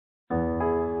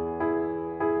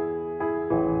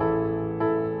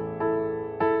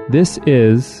This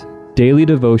is Daily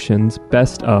Devotions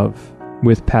Best Of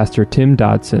with Pastor Tim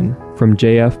Dodson from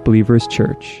JF Believers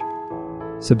Church.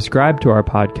 Subscribe to our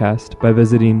podcast by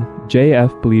visiting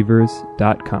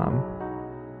jfbelievers.com.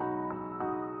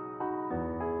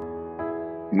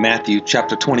 Matthew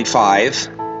chapter 25,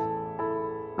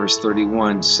 verse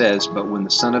 31 says, "But when the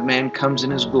Son of Man comes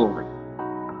in his glory,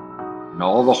 and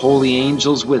all the holy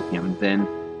angels with him, then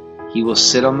he will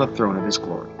sit on the throne of his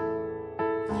glory."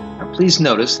 Now please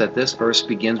notice that this verse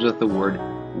begins with the word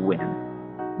when.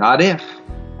 Not if,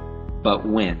 but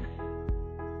when.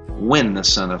 When the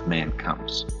Son of Man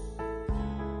comes.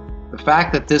 The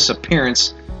fact that this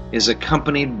appearance is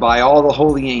accompanied by all the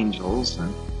holy angels,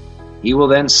 and he will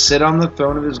then sit on the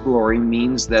throne of his glory,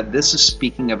 means that this is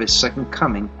speaking of his second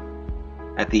coming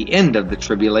at the end of the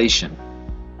tribulation.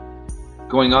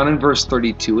 Going on in verse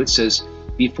 32, it says,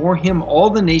 "Before him all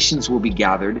the nations will be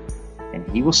gathered, and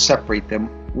he will separate them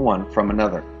one from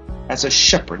another, as a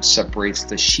shepherd separates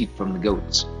the sheep from the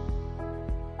goats.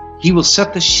 He will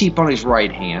set the sheep on his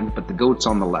right hand, but the goats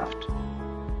on the left."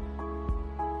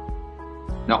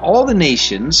 Now all the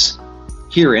nations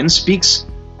herein speaks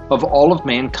of all of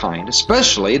mankind,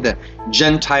 especially the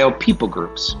Gentile people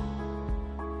groups.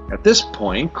 At this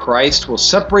point, Christ will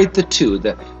separate the two,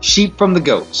 the sheep from the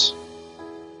goats.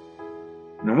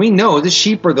 And we know the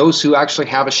sheep are those who actually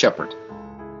have a shepherd.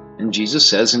 And Jesus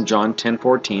says in John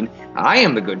 10:14, "I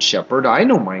am the good shepherd, I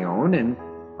know my own, and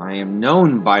I am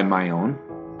known by my own."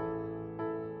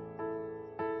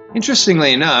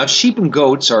 Interestingly enough, sheep and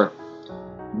goats are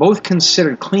both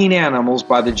considered clean animals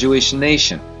by the Jewish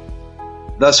nation.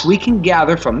 Thus, we can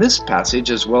gather from this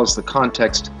passage, as well as the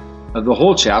context of the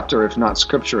whole chapter, if not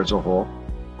Scripture as a whole,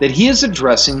 that he is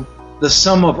addressing the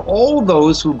sum of all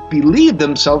those who believe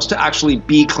themselves to actually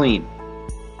be clean.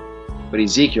 But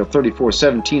Ezekiel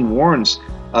 34:17 warns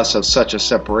us of such a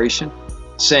separation,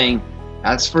 saying,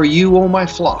 "As for you, O my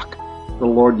flock, the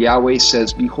Lord Yahweh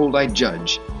says, behold, I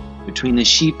judge between the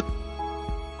sheep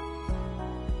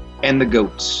and the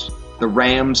goats, the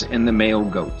rams and the male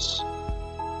goats."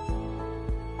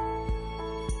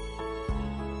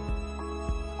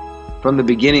 From the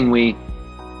beginning, we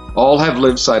all have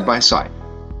lived side by side.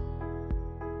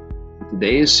 The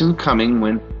day is soon coming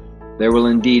when there will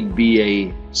indeed be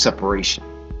a separation.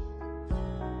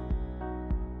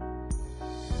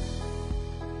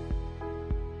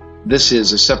 This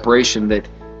is a separation that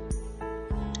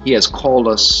he has called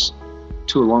us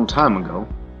to a long time ago.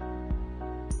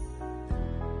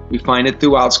 We find it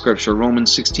throughout Scripture. Romans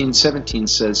 16:17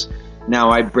 says, "Now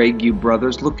I beg you,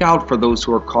 brothers, look out for those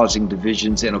who are causing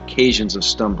divisions and occasions of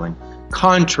stumbling,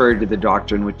 contrary to the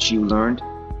doctrine which you learned,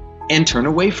 and turn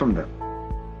away from them."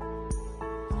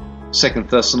 2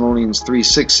 Thessalonians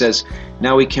 3:6 says,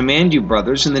 "Now we command you,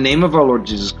 brothers, in the name of our Lord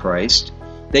Jesus Christ,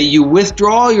 that you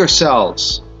withdraw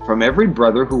yourselves from every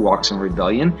brother who walks in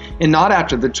rebellion, and not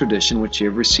after the tradition which you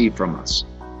have received from us."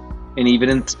 And even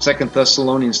in 2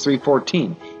 Thessalonians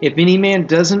 3:14, "If any man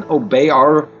doesn't obey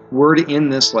our word in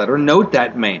this letter, note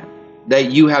that man,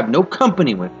 that you have no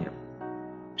company with him,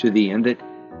 to the end that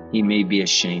he may be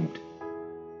ashamed."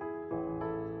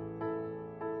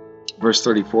 Verse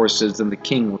 34 says, "Then the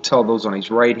king will tell those on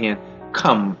his right hand,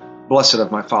 'Come, blessed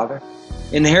of my Father,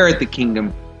 inherit the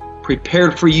kingdom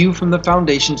prepared for you from the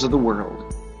foundations of the world.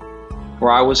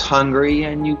 For I was hungry,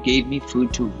 and you gave me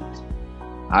food to eat.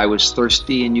 I was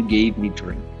thirsty, and you gave me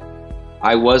drink.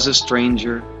 I was a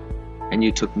stranger, and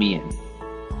you took me in.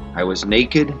 I was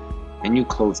naked, and you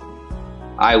clothed me.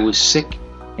 I was sick,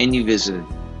 and you visited.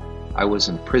 I was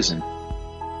in prison,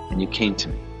 and you came to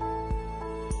me.'"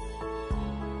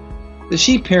 The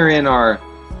sheep herein are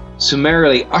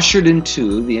summarily ushered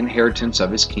into the inheritance of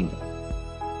his kingdom,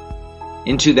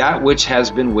 into that which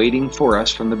has been waiting for us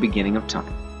from the beginning of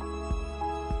time.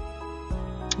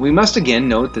 We must again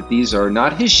note that these are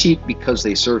not his sheep because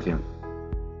they serve him.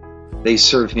 They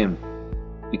serve him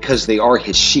because they are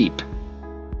his sheep.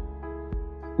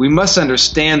 We must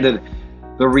understand that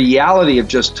the reality of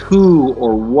just who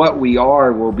or what we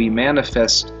are will be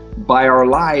manifest by our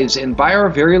lives and by our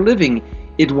very living.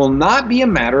 It will not be a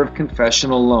matter of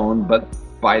confession alone, but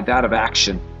by that of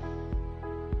action.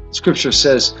 Scripture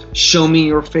says, "Show me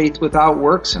your faith without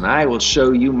works, and I will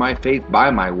show you my faith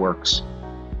by my works."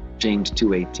 James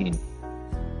 2:18.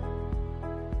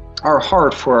 Our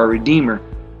heart for our Redeemer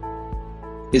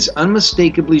is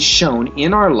unmistakably shown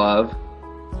in our love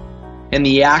and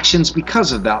the actions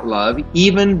because of that love,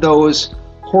 even those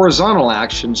horizontal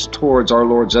actions towards our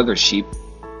Lord's other sheep.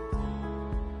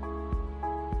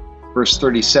 Verse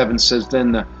 37 says,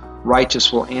 "Then the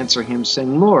righteous will answer him,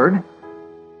 saying, Lord,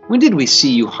 when did we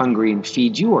see you hungry and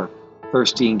feed you, or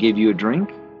thirsty and give you a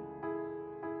drink?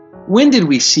 When did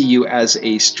we see you as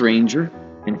a stranger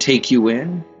and take you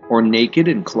in, or naked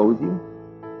and clothe you?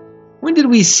 When did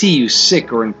we see you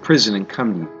sick or in prison and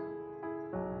come to you?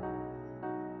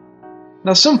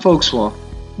 Now, some folks will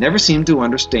never seem to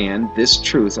understand this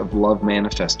truth of love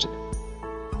manifested.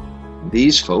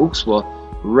 These folks will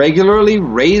regularly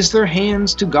raise their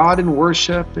hands to God in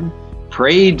worship and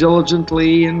pray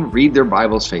diligently and read their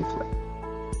Bibles faithfully.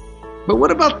 But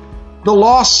what about the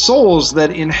lost souls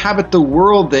that inhabit the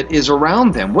world that is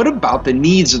around them? What about the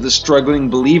needs of the struggling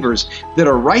believers that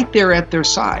are right there at their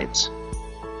sides?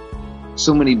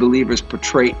 So many believers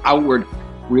portray outward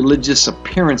religious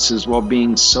appearances while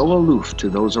being so aloof to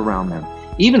those around them,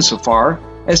 even so far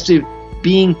as to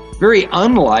being very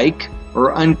unlike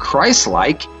or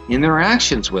unchristlike in their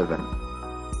actions with them.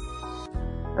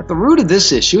 At the root of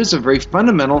this issue is a very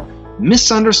fundamental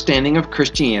misunderstanding of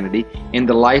Christianity and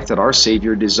the life that our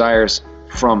Savior desires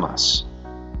from us.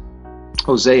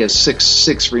 Hosea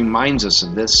 6:6 reminds us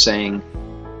of this, saying,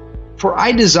 "For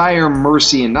I desire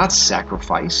mercy and not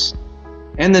sacrifice,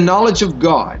 and the knowledge of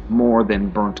God more than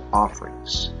burnt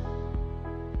offerings."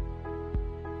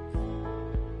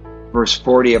 Verse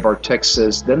 40 of our text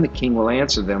says, "Then the king will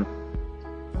answer them,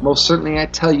 'Most certainly I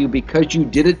tell you, because you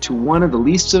did it to one of the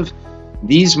least of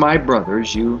these my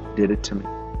brothers, you did it to me.'"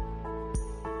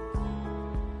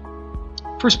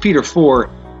 1 Peter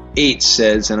 4:8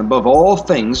 says, "And above all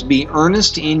things, be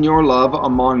earnest in your love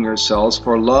among yourselves,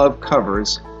 for love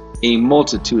covers a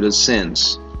multitude of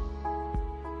sins."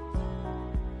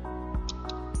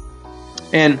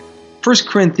 And 1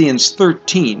 Corinthians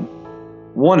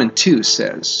 13:1 and 2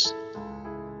 says,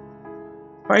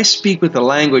 "If I speak with the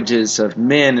languages of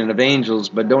men and of angels,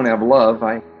 but don't have love,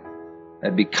 I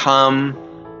become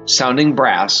sounding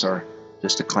brass or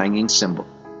just a clanging cymbal.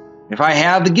 If I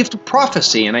have the gift of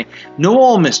prophecy, and I know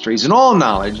all mysteries and all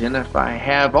knowledge, and if I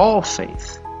have all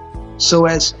faith, so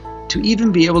as to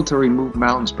even be able to remove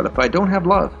mountains, but if I don't have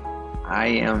love, I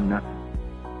am nothing."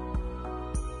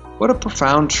 What a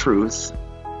profound truth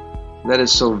that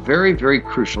is so very, very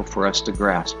crucial for us to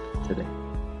grasp today.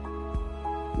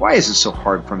 Why is it so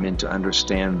hard for men to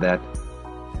understand that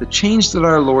the change that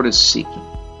our Lord is seeking,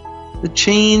 the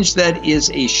change that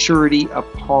is a surety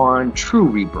upon true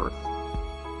rebirth,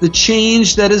 the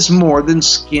change that is more than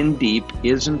skin deep,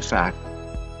 is in fact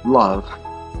love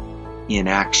in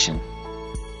action?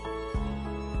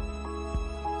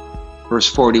 Verse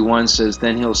 41 says,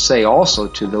 "Then he'll say also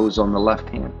to those on the left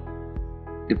hand,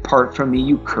 'Depart from me,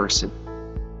 you cursed,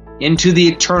 into the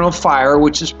eternal fire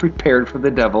which is prepared for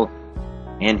the devil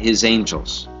and his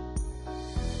angels.'"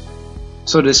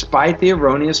 So despite the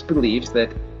erroneous belief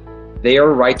that they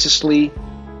are righteously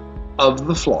of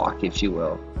the flock, if you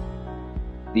will,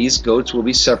 these goats will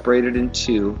be separated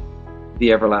into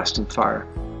the everlasting fire.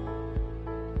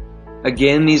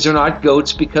 Again, these are not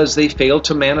goats because they fail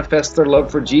to manifest their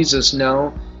love for Jesus.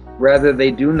 No, rather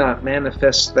they do not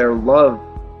manifest their love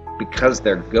because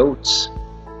they're goats.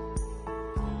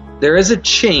 There is a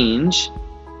change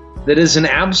that is an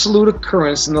absolute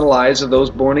occurrence in the lives of those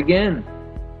born again.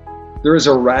 There is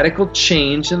a radical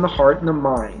change in the heart and the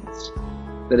minds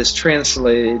that is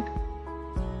translated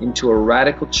into a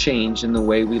radical change in the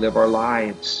way we live our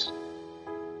lives.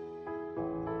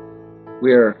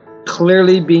 We are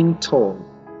clearly being told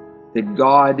that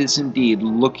God is indeed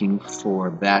looking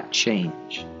for that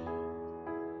change.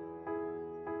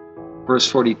 Verse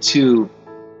 42,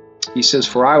 he says,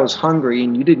 "For I was hungry,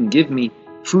 and you didn't give me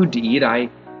food to eat. I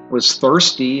was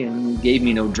thirsty, and you gave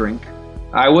me no drink.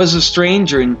 I was a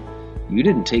stranger, and you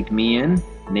didn't take me in.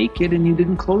 Naked, and you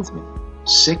didn't clothe me.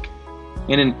 Sick,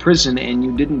 and in prison, and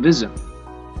you didn't visit me."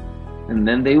 And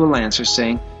then they will answer,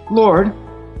 saying, "Lord,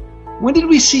 when did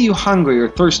we see you hungry or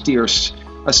thirsty or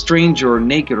a stranger or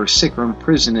naked or sick or in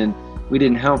prison, and we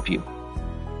didn't help you?"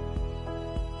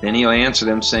 Then he'll answer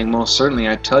them, saying, "Most certainly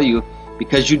I tell you,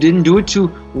 because you didn't do it to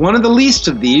one of the least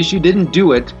of these, you didn't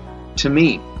do it to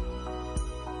me."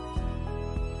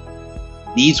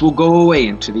 These will go away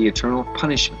into the eternal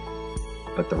punishment,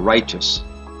 but the righteous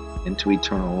into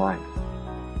eternal life.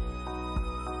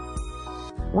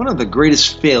 One of the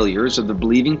greatest failures of the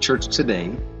believing church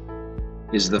today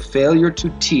is the failure to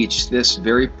teach this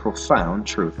very profound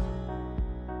truth.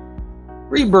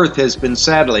 Rebirth has been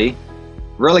sadly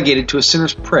relegated to a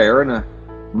sinner's prayer and a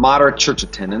moderate church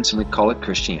attendance, and we call it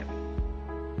Christianity.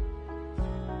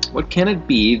 What can it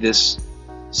be, this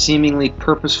seemingly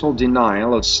purposeful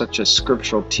denial of such a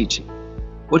scriptural teaching?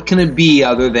 What can it be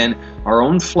other than our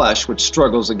own flesh which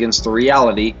struggles against the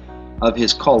reality of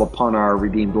His call upon our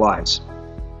redeemed lives?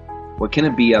 What can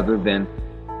it be other than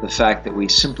the fact that we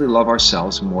simply love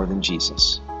ourselves more than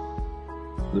Jesus?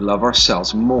 We love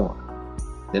ourselves more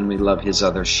than we love his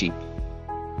other sheep.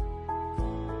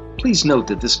 Please note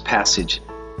that this passage,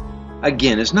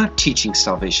 again, is not teaching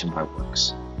salvation by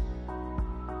works.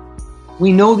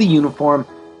 We know the uniform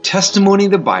testimony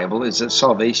of the Bible is that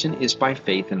salvation is by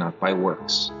faith and not by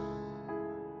works.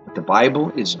 But the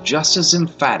Bible is just as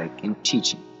emphatic in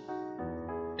teaching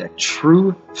that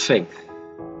true faith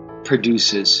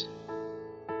produces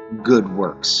good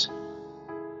works.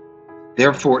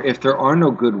 Therefore, if there are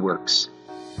no good works,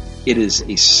 it is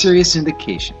a serious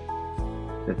indication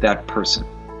that that person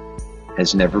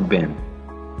has never been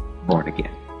born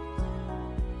again.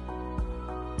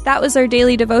 That was our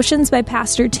daily devotions by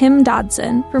Pastor Tim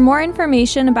Dodson. For more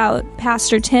information about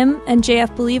Pastor Tim and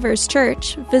JF Believers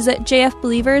Church, visit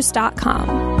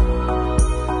jfbelievers.com.